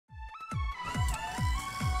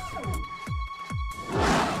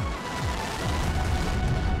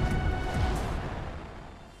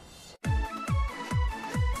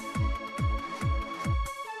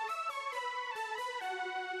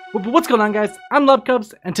What's going on, guys? I'm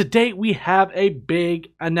Lubcubs, and today we have a big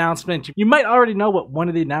announcement. You might already know what one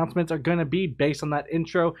of the announcements are going to be based on that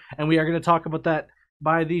intro, and we are going to talk about that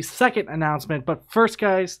by the second announcement. But first,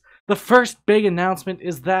 guys, the first big announcement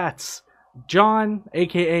is that John,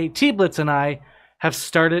 aka TeeBlitz, and I have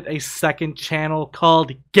started a second channel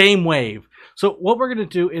called GameWave. So what we're going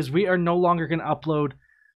to do is we are no longer going to upload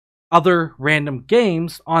other random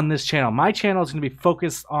games on this channel. My channel is going to be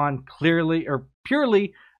focused on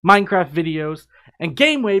purely Minecraft videos, and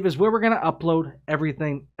GameWave is where we're going to upload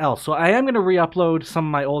everything else. So I am going to re-upload some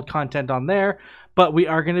of my old content on there, but we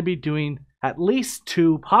are going to be doing at least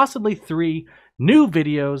 2, possibly 3 new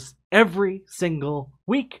videos every single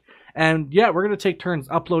week. And yeah, we're going to take turns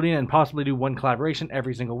uploading and possibly do 1 collaboration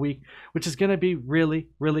every single week, which is going to be really,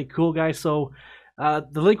 really cool, guys. So the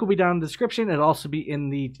link will be down in the description. It'll also be in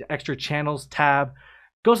the extra channels tab.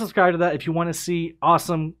 Go subscribe to that if you want to see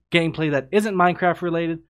awesome gameplay that isn't Minecraft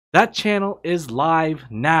related. That channel is live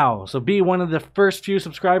now, so be one of the first few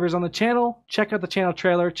subscribers on the channel. Check out the channel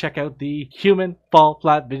trailer, check out the human fall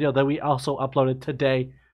flat video that we also uploaded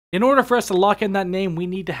today. In order for us to lock in that name, we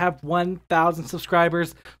need to have 1,000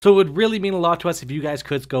 subscribers, so it would really mean a lot to us if you guys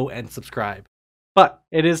could go and subscribe. But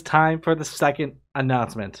it is time for the second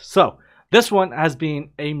announcement. So this one has been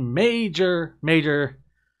a major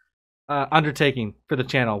undertaking for the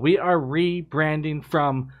channel. We are rebranding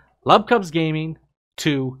from Lubcubs Gaming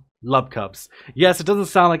to Lubcubs. Yes, it doesn't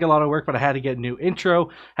sound like a lot of work, but I had to get new intro,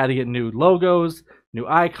 had to get new logos, new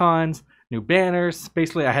icons, new banners.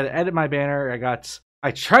 Basically, I had to edit my banner.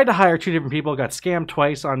 I tried to hire 2 different people, got scammed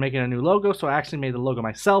twice on making a new logo, so I actually made the logo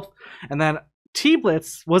myself. And then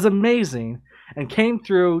TeeBlitz was amazing and came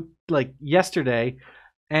through like yesterday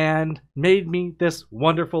and made me this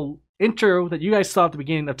wonderful intro that you guys saw at the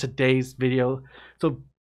beginning of today's video. So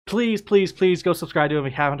please go subscribe to him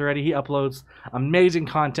if you haven't already. He uploads amazing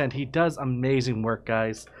content. He does amazing work,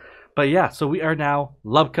 guys. But yeah, so we are now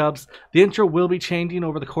Lubcubs. The intro will be changing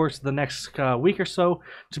over the course of the next week or so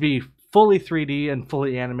to be fully 3D and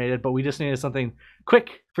fully animated, but we just needed something quick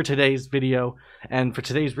for today's video and for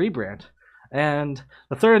today's rebrand. And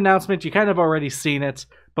the third announcement, you kind of already seen it,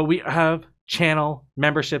 but we have channel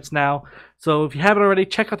memberships now. So if you haven't already,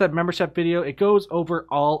 check out that membership video. It goes over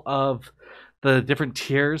all of the different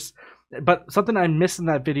tiers, but something I missed in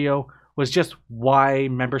that video was just why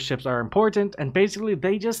memberships are important, and basically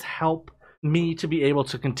they just help me to be able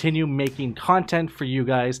to continue making content for you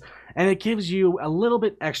guys, and it gives you a little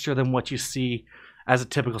bit extra than what you see as a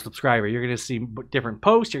typical subscriber. You're going to see different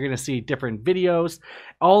posts, you're going to see different videos,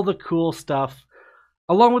 all the cool stuff,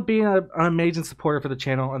 along with being an amazing supporter for the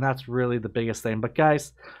channel, and that's really the biggest thing. But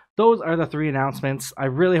guys, those are the 3 announcements. I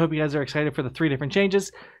really hope you guys are excited for the 3 different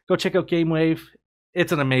changes. Go check out GameWave.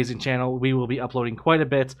 It's an amazing channel. We will be uploading quite a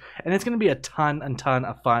bit, and it's going to be a ton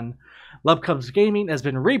of fun. Lubcubs Gaming has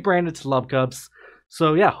been rebranded to Lubcubs.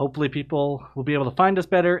 So yeah, hopefully people will be able to find us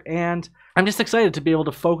better, and I'm just excited to be able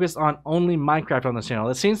to focus on only Minecraft on this channel.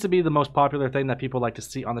 It seems to be the most popular thing that people like to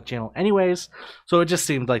see on the channel anyways, so it just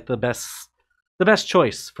seemed like the best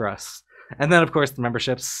choice for us. And then, of course, the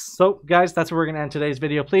memberships. So, guys, that's where we're going to end today's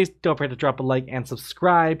video. Please don't forget to drop a like and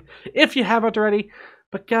subscribe if you haven't already.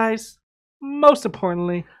 But, guys, most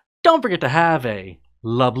importantly, don't forget to have a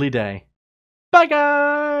lovely day. Bye,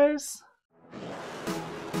 guys!